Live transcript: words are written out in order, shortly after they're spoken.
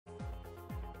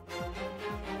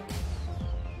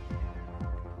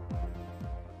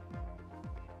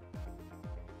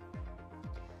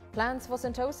Plans for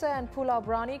Sentosa and Pulau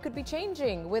Brani could be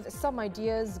changing, with some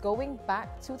ideas going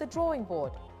back to the drawing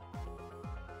board.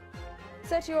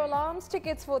 Set your alarms.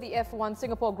 Tickets for the F1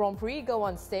 Singapore Grand Prix go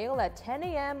on sale at 10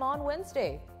 a.m. on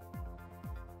Wednesday.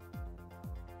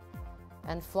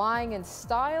 And flying in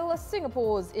style,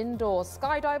 Singapore's indoor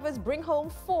skydivers bring home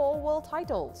 4 world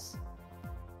titles.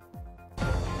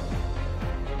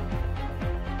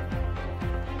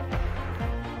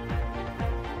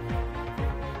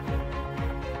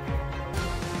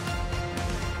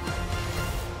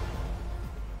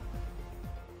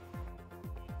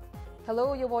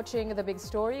 Hello, you're watching The Big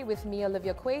Story with me,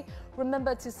 Olivia Quay.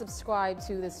 Remember to subscribe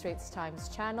to the Straits Times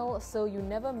channel so you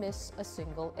never miss a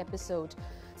single episode.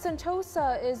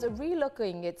 Sentosa is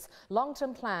relooking its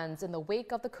long-term plans in the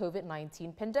wake of the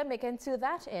COVID-19 pandemic, and to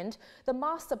that end, the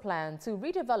master plan to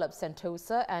redevelop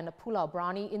Sentosa and Pulau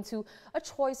Brani into a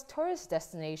choice tourist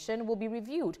destination will be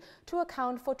reviewed to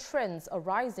account for trends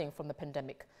arising from the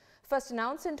pandemic. First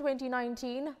announced in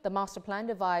 2019, the master plan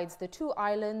divides the 2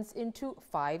 islands into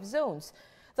 5 zones.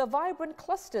 The vibrant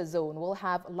cluster zone will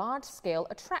have large-scale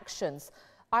attractions.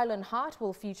 Island Heart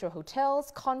will feature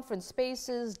hotels, conference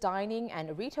spaces, dining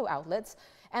and retail outlets,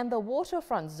 and the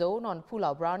waterfront zone on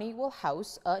Pulau Brani will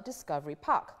house a discovery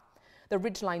park. The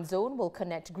Ridgeline zone will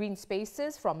connect green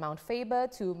spaces from Mount Faber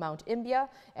to Mount Imbiah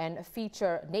and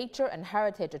feature nature and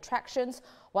heritage attractions,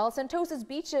 while Sentosa's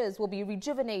beaches will be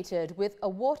rejuvenated with a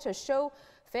water show,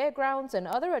 fairgrounds and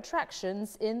other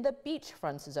attractions in the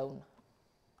beachfront zone.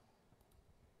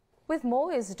 With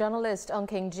more is journalist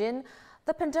Keng Jin.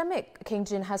 The pandemic, Keng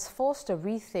Jin, has forced a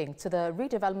rethink to the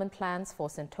redevelopment plans for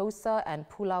Sentosa and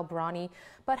Pulau Brani.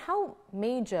 But how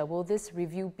major will this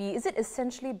review be? Is it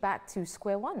essentially back to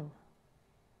square one?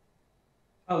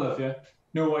 Olivia.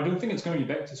 No, I don't think it's going to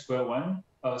be back to square one.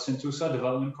 Sentosa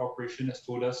Development Corporation has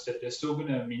told us that they're still going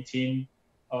to maintain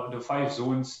the 5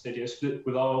 zones that they have split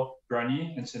Pulau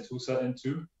Brani and Sentosa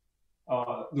into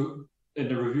in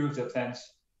the review of their plans.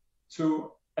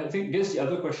 So I guess the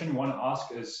other question we want to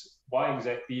ask is why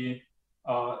exactly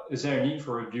is there a need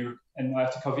for review? And I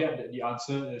have to caveat that the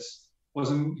answer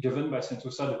wasn't given by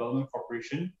Sentosa Development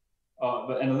Corporation,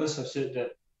 but analysts have said that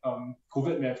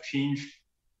COVID may have changed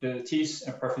the tastes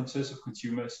and preferences of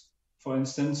consumers. For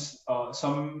instance,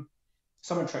 some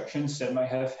attractions that might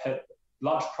have had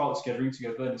large crowds gathering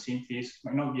together in the same place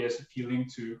might not be as appealing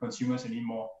to consumers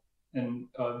anymore, and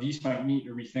these might need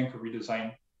a rethink or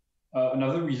redesign.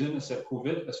 Another reason is that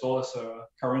COVID, as well as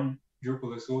current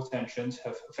geopolitical tensions,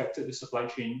 have affected the supply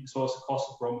chain, as well as the cost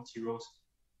of raw materials.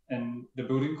 And the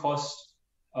building costs,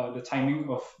 the timing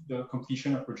of the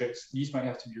completion of projects, these might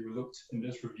have to be relooked in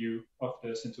this review of the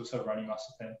Sentosa Brani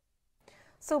Master Plan.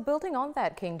 So building on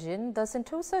that, Keng Jin, the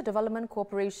Sentosa Development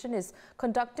Corporation is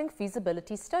conducting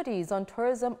feasibility studies on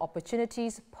tourism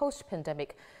opportunities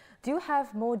post-pandemic. Do you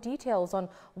have more details on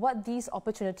what these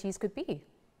opportunities could be?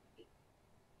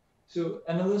 So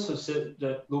analysts have said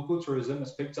that local tourism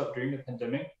has picked up during the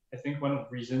pandemic. I think one of the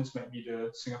reasons might be the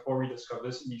Singapore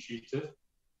Rediscovers initiative.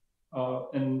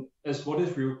 And as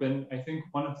borders reopen, I think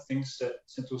one of the things that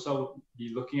Sentosa will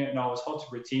be looking at now is how to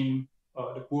retain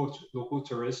the pool of local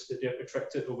tourists that they have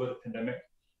attracted over the pandemic.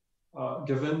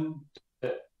 Given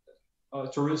that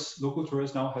local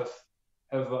tourists now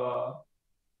have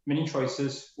many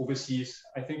choices overseas,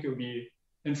 I think it would be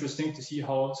interesting to see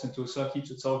how Sentosa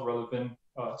keeps itself relevant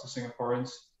to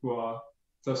Singaporeans who are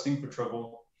thirsting for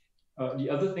travel. The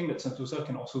other thing that Sentosa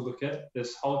can also look at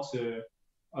is how to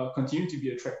continue to be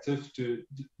attractive to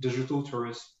digital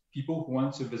tourists, people who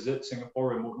want to visit Singapore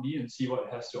remotely and see what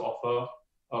it has to offer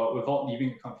without leaving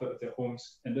the comfort of their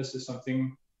homes. And this is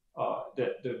something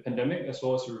that the pandemic, as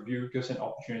well as the review, gives an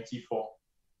opportunity for.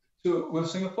 So with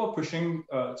Singapore pushing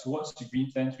towards the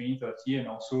Green Plan 2030 and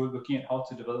also looking at how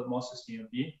to develop more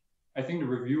sustainably, I think the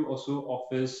review also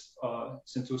offers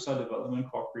Sentosa Development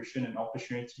Corporation an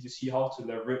opportunity to see how to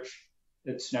leverage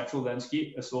its natural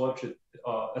landscape as well as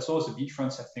the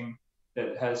beachfront setting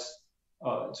that has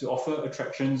to offer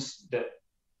attractions that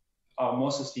are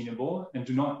more sustainable and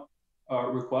do not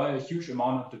require a huge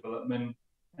amount of development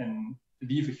and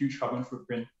leave a huge carbon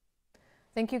footprint.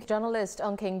 Thank you, journalist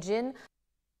Keng Jin.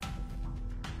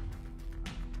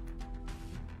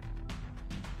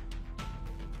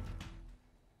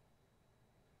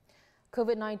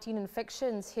 COVID-19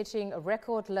 infections hitting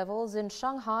record levels in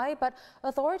Shanghai, but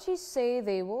authorities say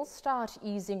they will start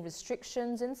easing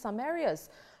restrictions in some areas.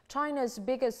 China's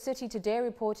biggest city today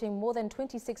reporting more than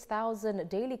 26,000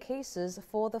 daily cases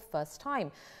for the first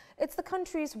time. It's the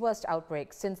country's worst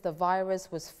outbreak since the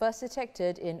virus was first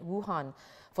detected in Wuhan.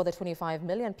 For the 25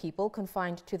 million people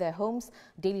confined to their homes,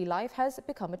 daily life has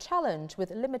become a challenge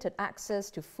with limited access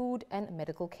to food and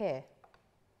medical care.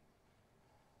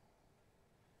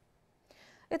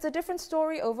 It's a different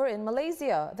story over in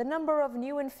Malaysia. The number of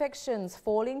new infections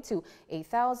falling to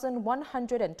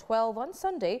 8,112 on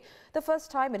Sunday, the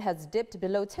first time it has dipped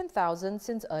below 10,000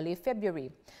 since early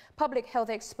February. Public health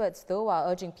experts, though,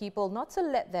 are urging people not to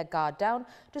let their guard down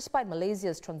despite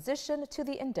Malaysia's transition to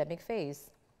the endemic phase.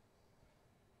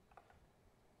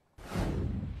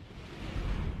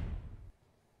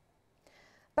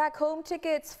 Back home,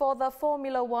 tickets for the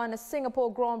Formula One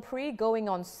Singapore Grand Prix going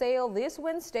on sale this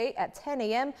Wednesday at 10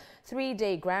 a.m.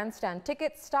 Three-day grandstand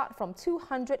tickets start from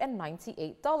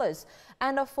 $298,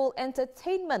 and a full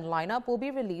entertainment lineup will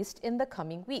be released in the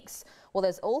coming weeks. Well,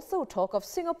 there's also talk of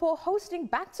Singapore hosting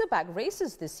back-to-back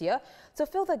races this year to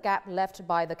fill the gap left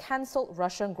by the cancelled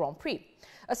Russian Grand Prix.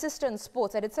 Assistant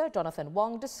sports editor Jonathan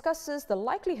Wong discusses the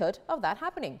likelihood of that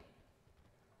happening.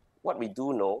 What we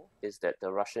do know is that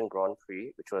the Russian Grand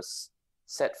Prix, which was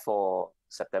set for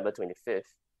September 25th,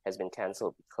 has been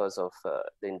cancelled because of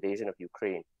the invasion of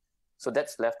Ukraine. So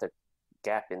that's left a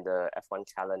gap in the F1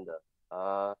 calendar.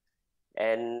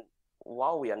 And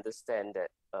while we understand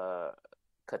that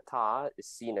Qatar is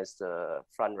seen as the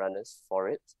front runners for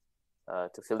it,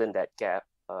 to fill in that gap,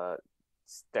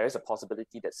 there is a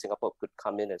possibility that Singapore could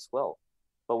come in as well.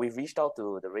 But we've reached out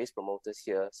to the race promoters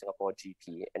here, Singapore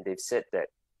GP, and they've said that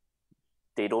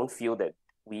they don't feel that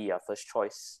we are first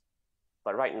choice.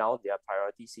 But right now, their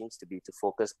priority seems to be to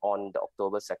focus on the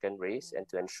October 2nd race and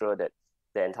to ensure that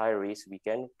the entire race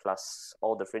weekend, plus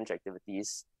all the fringe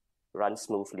activities, run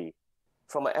smoothly.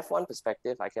 From an F1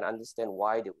 perspective, I can understand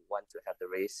why they would want to have the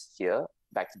race here,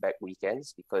 back-to-back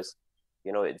weekends, because,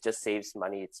 you know, it just saves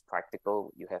money. It's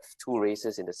practical. You have two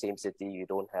races in the same city. You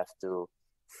don't have to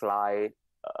fly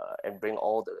and bring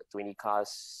all the 20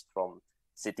 cars from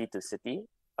city to city.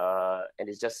 And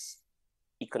it's just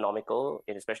economical,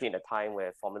 and especially in a time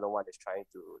where Formula One is trying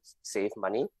to save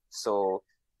money. So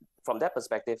from that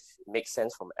perspective, it makes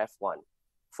sense from F1.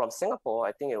 From Singapore,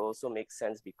 I think it also makes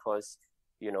sense because,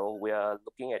 you know, we are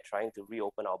looking at trying to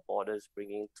reopen our borders,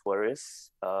 bringing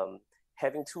tourists.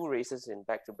 Having two races in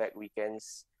back-to-back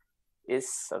weekends is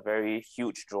a very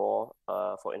huge draw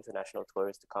for international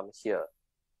tourists to come here.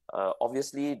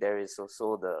 Obviously, there is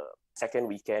also the second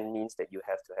weekend means that you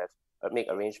have to make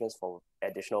arrangements for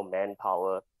additional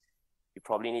manpower. You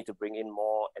probably need to bring in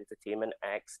more entertainment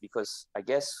acts because I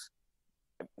guess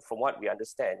from what we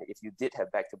understand, if you did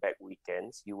have back-to-back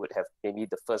weekends, you would have maybe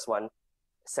the first one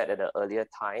set at an earlier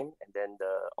time and then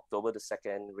the October the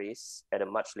 2nd race at a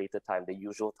much later time, the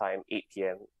usual time, 8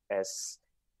 p.m. as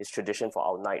is tradition for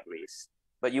our night race.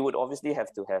 But you would obviously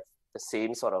have to have the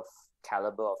same sort of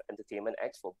caliber of entertainment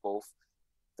acts for both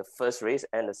the first race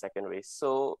and the second race.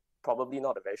 So probably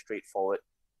not a very straightforward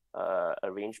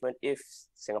arrangement if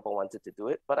Singapore wanted to do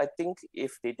it. But I think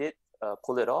if they did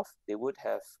pull it off, there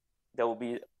would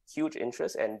be huge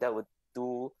interest and that would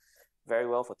do very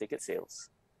well for ticket sales.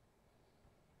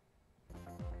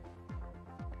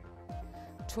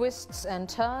 Twists and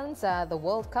turns at the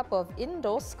World Cup of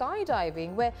Indoor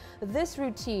Skydiving, where this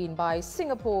routine by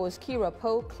Singapore's Kira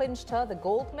Poh clinched her the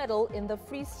gold medal in the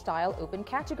freestyle open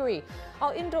category.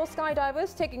 Our indoor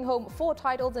skydivers taking home 4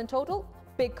 titles in total.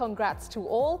 Big congrats to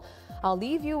all. I'll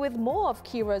leave you with more of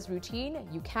Kira's routine.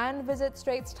 You can visit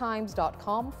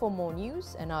straitstimes.com for more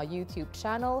news and our YouTube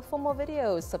channel for more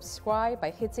videos. Subscribe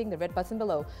by hitting the red button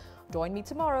below. Join me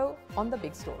tomorrow on The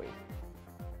Big Story.